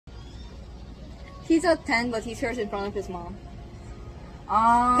He's a 10, but he swears in front of his mom.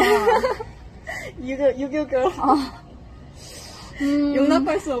 유교 girl.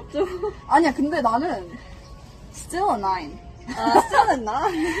 용납할 수 없죠. 아니야, 근데 나는 still a 9. still a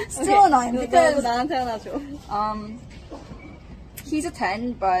 9? Still a 9 because 나한테 하나 줘. he's a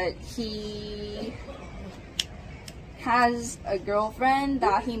 10, but he has a girlfriend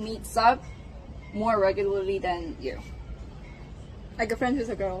that he meets up more regularly than you. Like a friend who's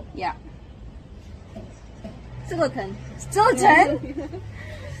a girl. Yeah. Still a 10. Still a 10?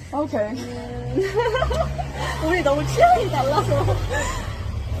 Okay. 우리 너무 취향이 달라서.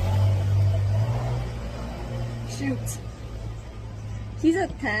 Shoot. He's a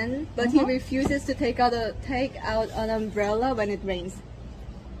 10, but he refuses to take out an umbrella when it rains.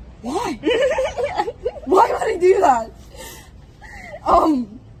 Why? Why would he do that?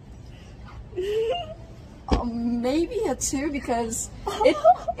 Maybe a 2 because it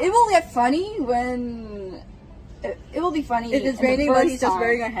will get funny when it will be funny. It is raining, but he's just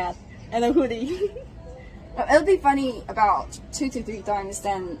wearing a hat and a hoodie. It'll be funny about 2 to 3 times,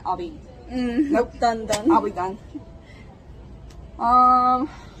 then I'll be nope, done. I'll be done.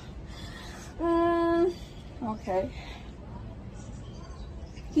 Okay.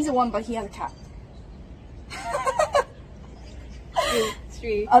 He's a 1, but he has a cat.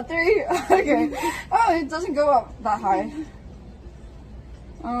 3. A 3? Okay. Oh, it doesn't go up that high.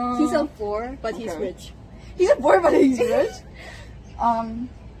 He's a 4, but he's okay. rich. He's a 4, but he's rich?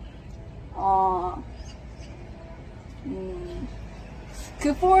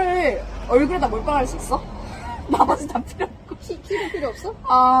 그 4를 얼굴에다 몰빵할 수 있어? 나머지 다 필요 없고. 키도 필요 없어?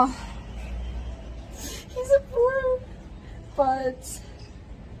 He's a 4, but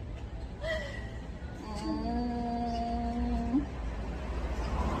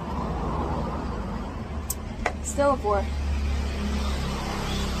still a 4.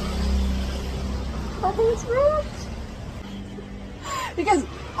 I think it's rich. Because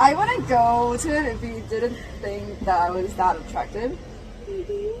I wouldn't go to it if you didn't think that I was that attractive.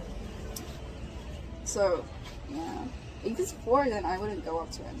 So, yeah. If it's 4, then I wouldn't go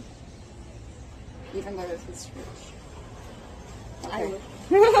up to him. Even though if it's rich. Okay. I would.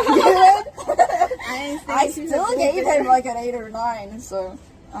 I still gave him like an 8 or 9, so.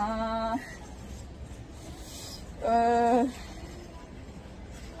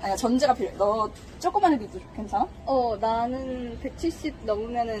 아니야, 전제가 필요해. 너 조그만 애도 괜찮아? 나는 170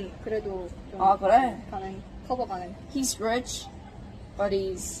 넘으면은 그래도 좀 그래? 커버 가능. He's rich, but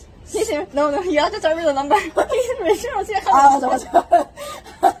he's... No, you have to tell me the number. He's rich로 시작하면 맞아.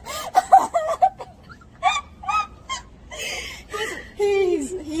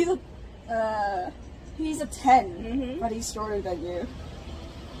 He's a 10, but he's shorter than you.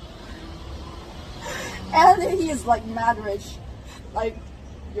 And he is like mad rich, like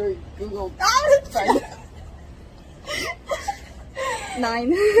your Google friend.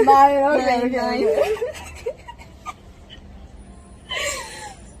 9. 9, okay, Nine.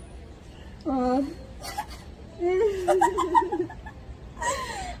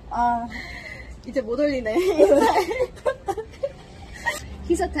 이제 못 올리네.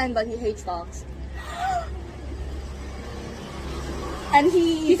 He's a 10, but he hates dogs. And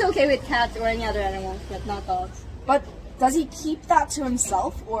he's okay with cats or any other animals, but not dogs. But does he keep that to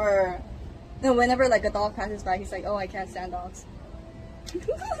himself, or? No, whenever like a dog passes by, he's like, "Oh, I can't stand dogs."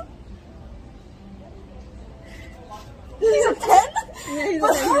 He's a 10? Yeah, he's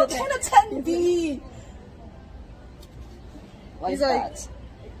But a 10. how can a 10 be? Like He's that? like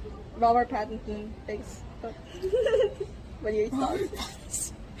Robert Pattinson face. But he hates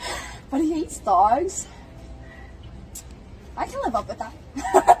dogs. But he hates dogs? I can live up with that.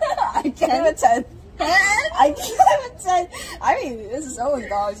 I give him a 10. I give him a 10. I mean, this is only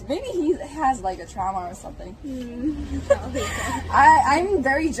dogs. Maybe he has like a trauma or something. I'm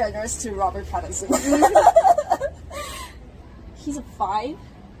very generous to Robert Pattinson. He's a 5,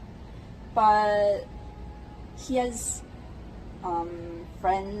 but he has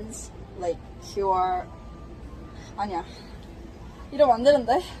friends like who are 아니야. 이러면 안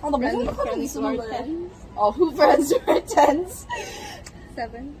되는데? 나 무슨 생각하고 있었는데. Who friends were 10s?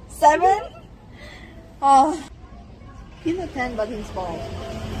 7. 7? He's a 10, but he's bald.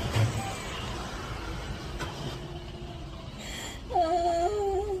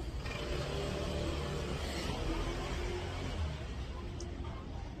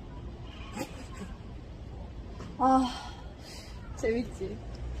 재밌지?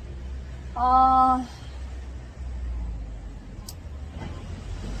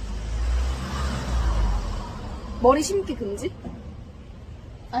 머리 심기 금지?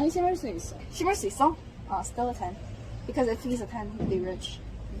 아니, 심을 수 있어. 심을 수 있어? Still a 10. Because if he's a 10, he'll be rich.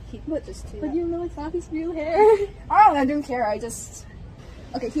 But just two. But you know it's not his real hair. I don't care. I just.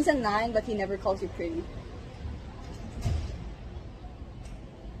 Okay, he's a 9, but he never calls you pretty.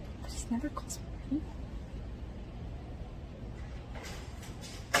 But he's never calls me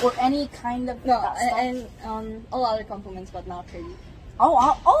pretty. Or any kind of No, that stuff. and all other compliments, but not pretty. Oh,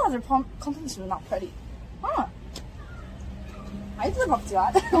 all other compliments are not pretty. Huh. I live up to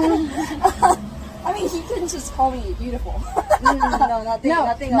that. I mean, he can just call me beautiful. No, nothing, No,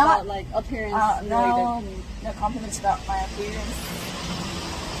 nothing not- about like appearance No, related. no compliments about my appearance.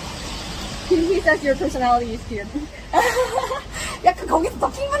 He says your personality is cute. 약간 거기서 더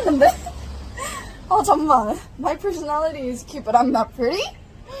킹 맞는데? 잠만. My personality is cute, but I'm not pretty?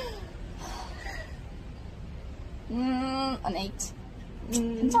 An 8.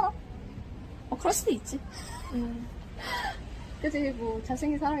 괜찮아. 그럴 수도 있지. 그치, 뭐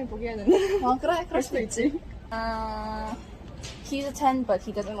잘생긴 사람이 보기에는 그래, 그럴 수도 있지. He's a 10, but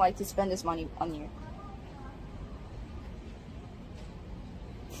he doesn't like to spend his money on you.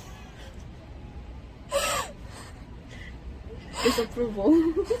 Disapproval.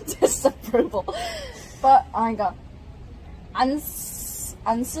 Disapproval. But, 그러니까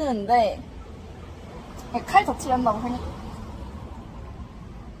안 쓰는데 칼 덧칠을 한다고 하니까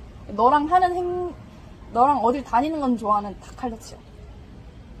너랑 어딜 다니는 건 좋아하는 다 칼 덧칠.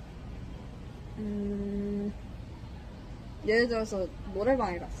 예를 들어서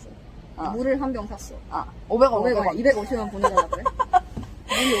노래방에 갔어. 어. 물을 한 병 샀어. 500원. 250원 보내달라 그래?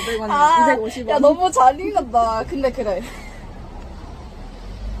 물이 500원이야. 250원. 야, 너무 잘 읽었다. 근데 그래.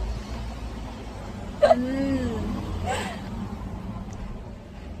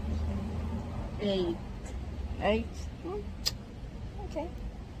 Eight. 8. Okay.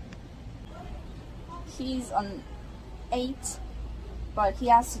 He's an 8, but he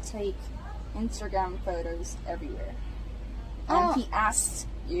has to take Instagram photos everywhere. And he asked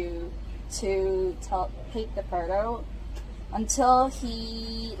you to take the photo until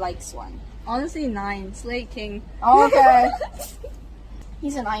he likes one. Honestly, 9. Slay King. Okay.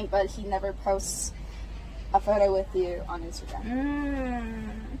 He's a 9, but he never posts a photo with you on Instagram.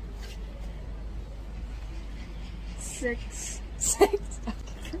 6. 6.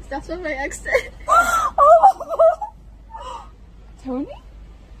 That's what my ex said. Tony?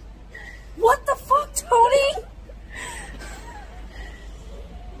 What the fuck, Tony?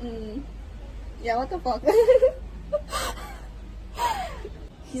 Yeah, what the fuck?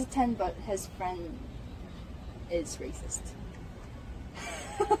 He's a 10, but his friend is racist.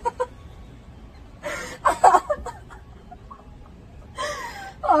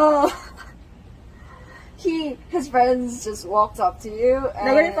 His friends just walked up to you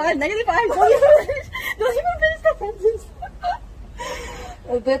and Negative 5. Don't even finish the sentence.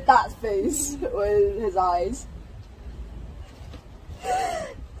 did that face with his eyes.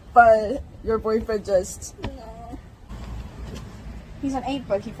 But your boyfriend just... No. He's an 8,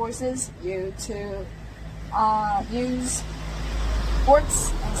 but he forces you to use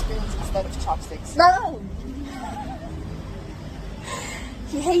forks and spoons instead of chopsticks. No!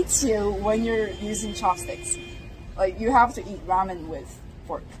 He hates you when you're using chopsticks. Like, you have to eat ramen with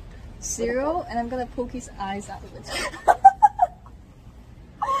fork. 0, and I'm gonna poke his eyes out of it.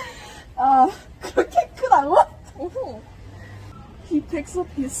 그렇게 크다고? Oh. He picks up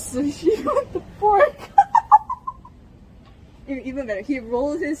his sushi with the fork. Even better, he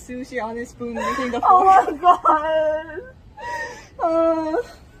rolls his sushi on his spoon using the fork. Oh my god.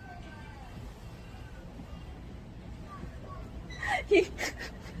 He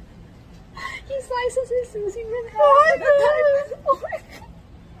slices his sushi with half Oh of my the time. Oh my god.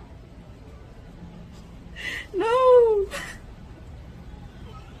 No!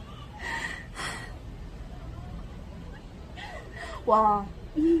 와,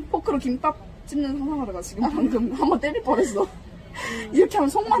 포크로 김밥 찝는 상상하다가 지금 방금 한번 때릴 뻔했어. 이렇게 하면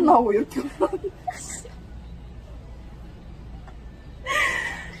속만 나오고 이렇게 하면.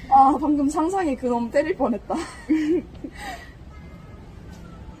 방금 상상에 그놈 때릴 뻔했다.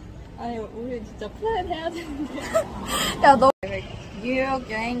 아니, 우리 진짜 플랜 해야 되는데. 야, 너 뉴욕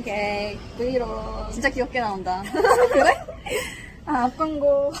여행 계획 브이로그 진짜 귀엽게 나온다. 그래?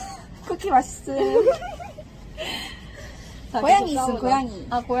 앞광고 쿠키 맛있음. 자, 고양이 계속 있음, 싸우자. 고양이.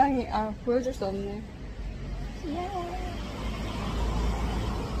 고양이. 보여줄 수 없네.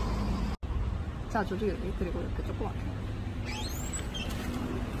 자, 조직이 그리고 이렇게 조그맣게.